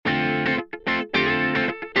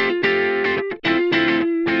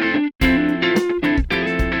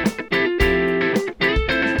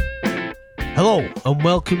and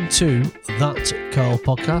welcome to That Carl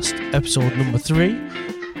podcast, episode number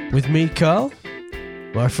 3, with me, Carl,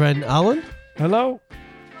 my friend Alan. Hello.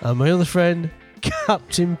 And my other friend,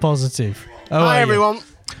 Captain Positive. Hi, everyone.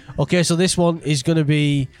 Okay, so this one is going to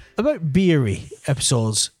be about beery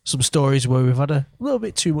episodes. Some stories where we've had a little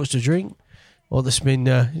bit too much to drink, or there's been,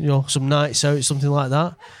 some nights out, something like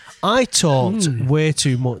that. I talked way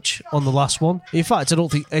too much on the last one. In fact, I don't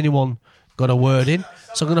think anyone got a word in.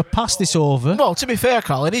 So I'm going to pass this over. Well, to be fair,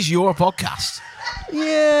 Carl, it is your podcast.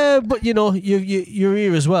 Yeah, but you're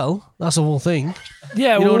here as well. That's the whole thing.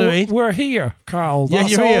 Yeah, you know what I mean? We're here, Carl. Yeah,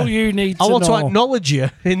 That's you're all here. you need to know. I want to acknowledge you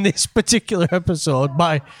in this particular episode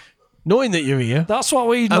by knowing that you're here. That's what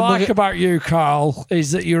we like about you, Carl,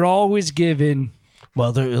 is that you're always giving. Well,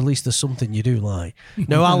 at least there's something you do like.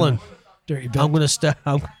 Now, Alan, Dirty bit. I'm going to start.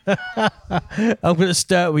 I'm going to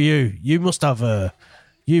start with you. You must have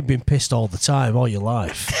You've been pissed all the time, all your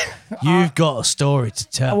life. You've got a story to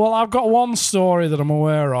tell. Well, I've got one story that I'm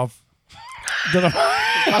aware of. I'm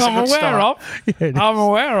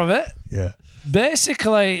aware of it. Yeah.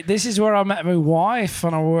 Basically, this is where I met my wife,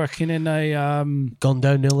 and I'm working in a. Gone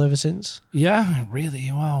downhill ever since? Yeah,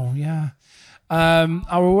 really well. Yeah.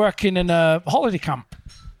 I was working in a holiday camp.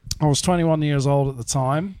 I was 21 years old at the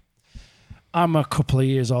time. I'm a couple of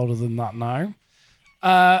years older than that now.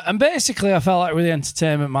 And basically, I fell out with the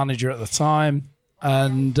entertainment manager at the time.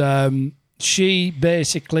 And she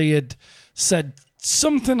basically had said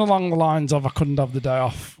something along the lines of I couldn't have the day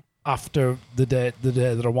off after the day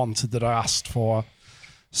that I wanted, that I asked for.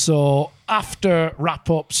 So after wrap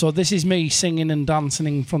up, so this is me singing and dancing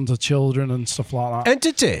in front of children and stuff like that.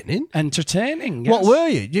 Entertaining, yes. What were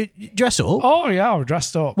you? You dress up? Oh yeah, I was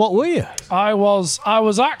dressed up. What were you? I was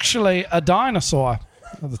actually a dinosaur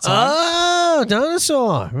at the time. Oh,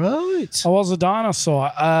 dinosaur, right. I was a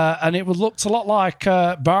dinosaur, and it looked a lot like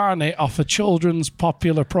Barney off a children's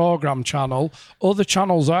popular program channel. Other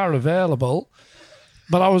channels are available,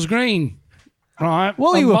 but I was green. Right.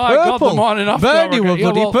 Well, and you were by purple. God, the morning after Bernie were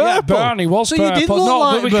bloody purple. Yeah, Bernie was so purple. You didn't look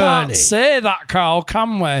like but we Bernie. can't say that, Carl,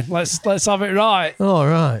 can we? Let's have it right. All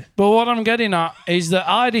right. But what I'm getting at is that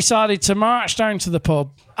I decided to march down to the pub.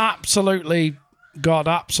 Absolutely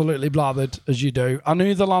blathered, as you do. I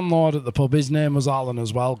knew the landlord at the pub. His name was Alan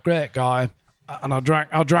as well. Great guy. And I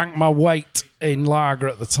drank my weight in lager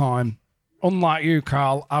at the time. Unlike you,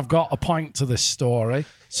 Carl, I've got a point to this story.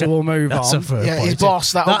 So we'll move That's on. a fair point. His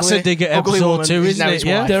boss, That's a dig at episode 2, isn't it?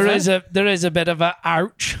 Yeah. There is a bit of a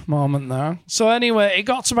ouch moment there. So anyway, it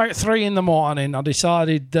got to about 3 a.m. I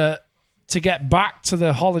decided that to get back to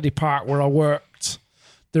the holiday park where I worked,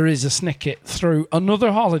 there is a snicket through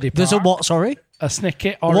another holiday park. There's a what, sorry? A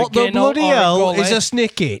snicket or what a ginnel. What the bloody hell is a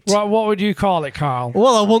snicket? Right, what would you call it, Carl?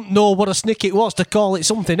 Well, I wouldn't know what a snicket was to call it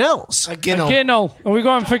something else. A ginnel. A ginnel. Are we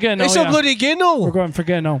going for ginnel? It's a bloody ginnel. We're going for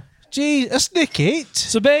ginnel. Gee, a snicket?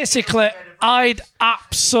 So basically, I'd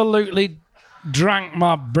absolutely drank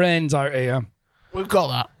my brains out here. We've got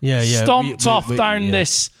that. Yeah. Stomped off down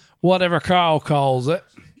this, whatever Carl calls it,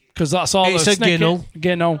 because that's all it's the a snicket.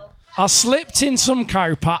 Ginnel. I slipped in some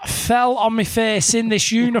cowpat, fell on my face in this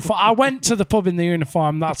uniform. I went to the pub in the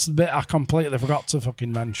uniform. That's the bit I completely forgot to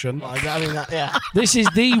fucking mention. Yeah. This is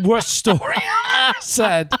the worst story I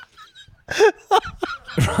said.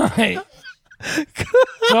 Right.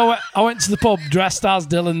 So I went to the pub dressed as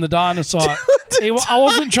Dylan the dinosaur. I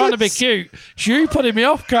wasn't trying to be cute. You putting me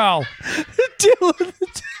off, Carl. Dylan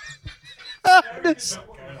the dinosaur.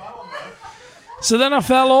 So then I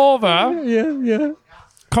fell over. Yeah.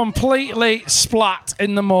 Completely splat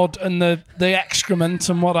in the mud and the excrement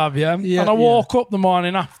and what have you. Yeah, and I woke up the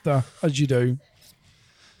morning after, as you do.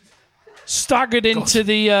 Staggered into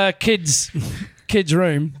the kids'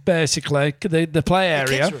 room, basically, the play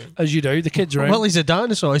area, as you do, the kids' room. Well, he's a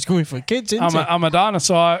dinosaur. He's going for kids, isn't he? I'm a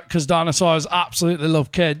dinosaur because dinosaurs absolutely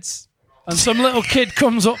love kids. And some little kid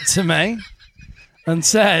comes up to me and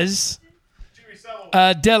says,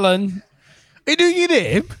 Dylan. He knew your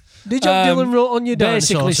name? Did you have Dylan wrote on your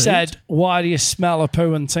dinosaur basically suit? said, why do you smell a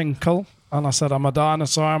poo and tinkle? And I said, I'm a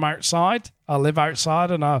dinosaur, I'm outside. I live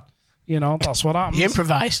outside and that's what happens. You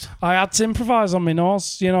improvised. I had to improvise on my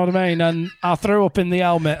nose, you know what I mean? And I threw up in the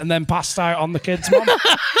helmet and then passed out on the kid's mum.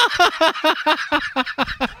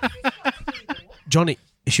 Johnny,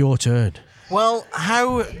 it's your turn. Well,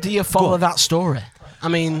 how do you follow that story? I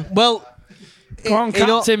mean... Well... Go on,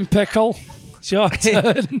 Captain Pickle. It's your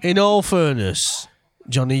turn. In all fairness...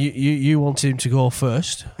 Johnny, you wanted him to go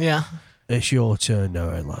first. Yeah. It's your turn now,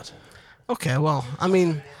 right, lad. Okay, well, I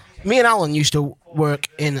mean, me and Alan used to work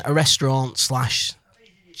in a restaurant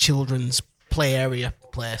 / children's play area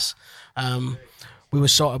place. we were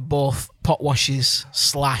sort of both pot washers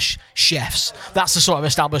 / chefs. That's the sort of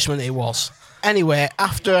establishment it was. Anyway,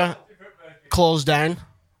 after close down,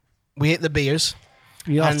 we hit the beers.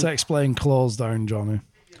 You have And- to explain close down, Johnny.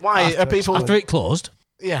 Why are people? After it closed,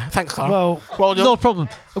 Yeah, thanks, Carl. Well, Well done. no problem.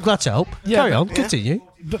 I'm glad to help. Yeah, Carry on, yeah. continue.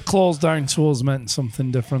 but close down to us meant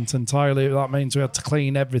something different entirely. That means we had to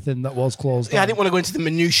clean everything that was closed down. Yeah, I didn't want to go into the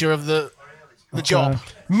minutiae of the job.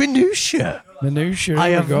 Minutia. Minutia. I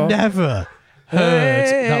here have we go. never heard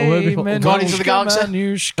that word before. Minutia, Guardians of the Galaxy?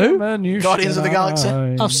 Minutia, Who? Minutia, Guardians of the Galaxy?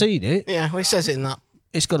 I've seen it. Yeah, well, he says it in that.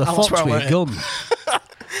 It's got a That's fox where I with a learned gun.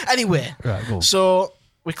 Anyway, Right, go on. so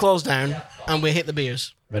we closed down and we hit the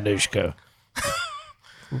beers. Minutia.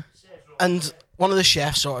 And one of the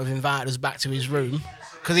chefs sort of invited us back to his room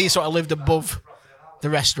because he sort of lived above the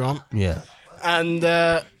restaurant. Yeah. And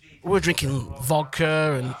we were drinking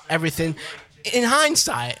vodka and everything. In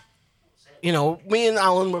hindsight, you know, me and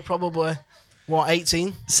Alan were probably,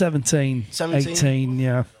 18? 17, 17? 18,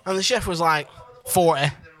 yeah. And the chef was like 40.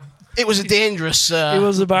 It was a dangerous... It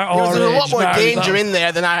was about there our was a lot age more now. danger That- in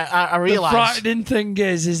there than I The realised. frightening thing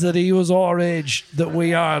is that he was our age that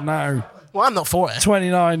we are now. Well, I'm not 40.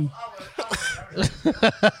 29.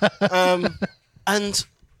 And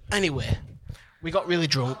anyway, we got really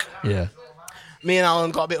drunk. Yeah. Me and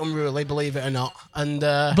Alan got a bit unruly, believe it or not. And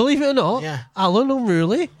Believe it or not, Yeah. Alan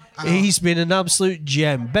Unruly, he's been an absolute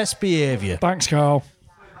gem. Best behaviour. Thanks, Carl.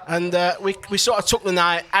 and we sort of took the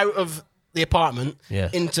night out of the apartment Yeah.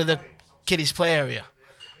 into the kiddies' play area.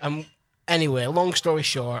 And anyway, long story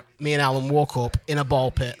short, me and Alan woke up in a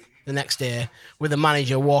ball pit the next day with the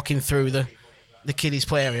manager walking through the kiddies'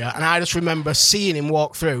 play area. And I just remember seeing him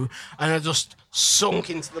walk through and I just sunk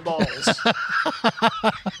into the balls,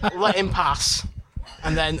 let him pass.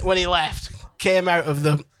 And then when he left, came out of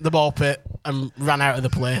the ball pit and ran out of the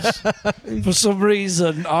place. For some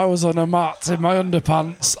reason, I was on a mat in my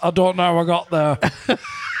underpants. I don't know how I got there.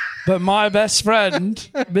 But my best friend,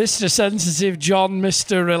 Mr. Sensitive John,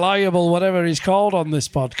 Mr. Reliable, whatever he's called on this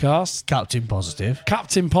podcast, Captain Positive.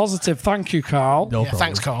 Captain Positive, thank you, Carl, No Yeah, problem.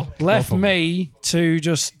 thanks, Carl. left problem. me to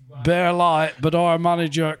just bear light, but our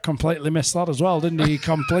manager completely missed that as well, didn't he? He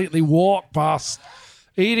completely walked past.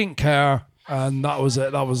 He didn't care, and that was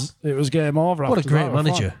it. It was game over. What a after great that. We're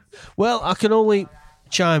manager. Well, I can only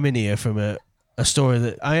chime in here from a story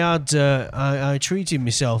that I had. I treated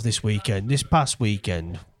myself this past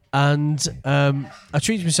weekend, and I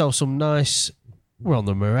treated myself some nice. We're on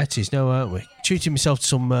the Moretti's now, aren't we? Treated myself to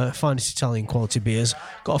some finest Italian quality beers.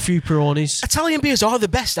 Got a few Peronis. Italian beers are the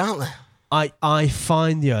best, aren't they? I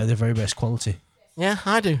find they are the very best quality. Yeah,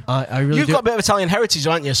 I do. I really You've do. got a bit of Italian heritage,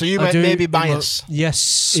 aren't you? So you I may, do. may be biased.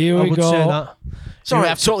 Yes, Here I we would go. say that. Sorry,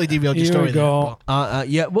 I've totally derailed your Here story we go. there.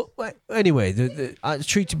 Yeah, well, anyway, I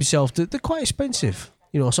treated myself. They're quite expensive,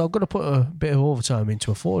 so I've got to put a bit of overtime in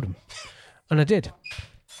to afford them, and I did.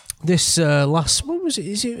 This when was it?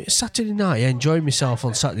 Is it Saturday night? I enjoyed myself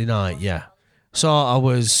on Saturday night. Yeah, so I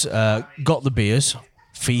was got the beers,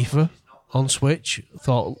 FIFA on Switch.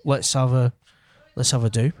 Thought let's have a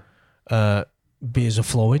do. Beers are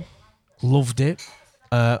flowing. Loved it.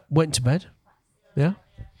 Went to bed. Yeah.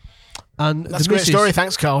 And That's a the great missus- story.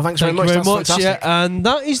 Thanks, Carl. Thanks Thank very you much. very That's much. fantastic. Yeah, and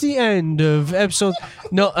that is the end of episode.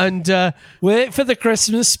 No, and Wait for the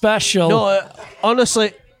Christmas special. no,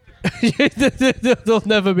 honestly, there'll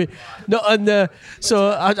never be. No, and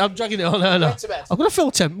so I'm dragging it on. I know. to bed. I'm gonna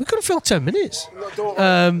fill 10. We're gonna fill 10 minutes.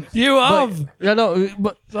 You have. Yeah, no,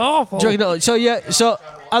 but It's awful. dragging it on. So yeah, so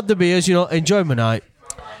had the beers, enjoyed my night.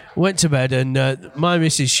 Went to bed, and my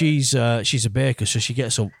missus, she's a baker, so she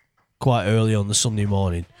gets up quite early on the Sunday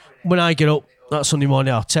morning. When I get up that Sunday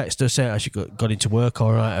morning, I'll text her, say I should got into work,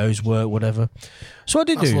 all right, how's work, whatever. So I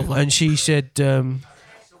did That's do, lovely. and she said,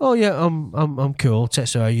 "Oh yeah, I'm cool."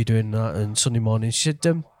 Text her, how you doing? That, and Sunday morning, she said,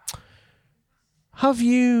 "Have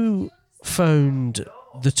you found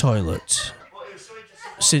the toilet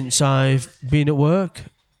since I've been at work,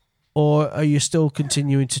 or are you still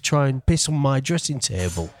continuing to try and piss on my dressing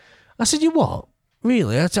table?" I said, "You what?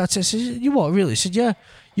 Really?" I said, "You what? Really?" She said, "Yeah,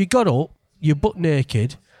 you got up, you're butt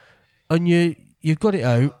naked, and you've got it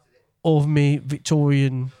out over me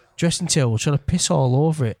Victorian dressing table, trying to piss all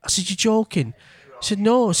over it." I said, "You're joking?" She said,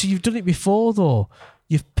 "No." I said, "You've done it before, though.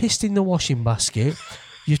 You've pissed in the washing basket.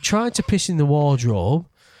 You've tried to piss in the wardrobe."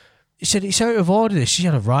 He said, "It's out of order." This. She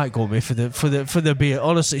had a right go at me for the beer.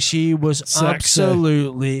 Honestly, she was Sexy.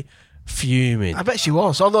 absolutely fuming. I bet she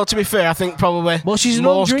was. Although, to be fair, I think probably Well, she's a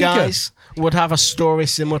most non-drinker. guys would have a story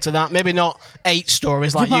similar to that. Maybe not 8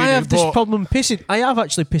 stories like But you I do, have this but problem pissing. I have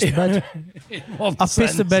actually pissed the bed. I've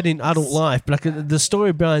pissed the bed in adult life, but the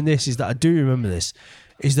story behind this is that I do remember this.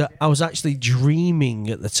 is that I was actually dreaming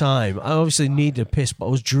at the time. I obviously needed a piss, but I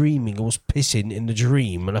was dreaming. I was pissing in the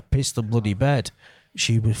dream, and I pissed the bloody bed.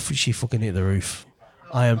 She fucking hit the roof.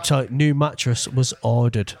 I am telling. New mattress was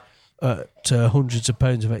ordered at hundreds of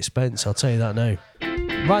pounds of expense. I'll tell you that now.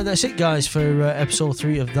 Right, that's it, guys, for episode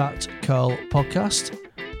 3 of That Carl podcast.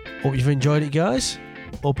 Hope you've enjoyed it, guys.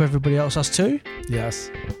 Hope everybody else has too.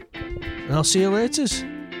 Yes. And I'll see you later.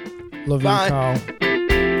 Love Bye. you, Carl.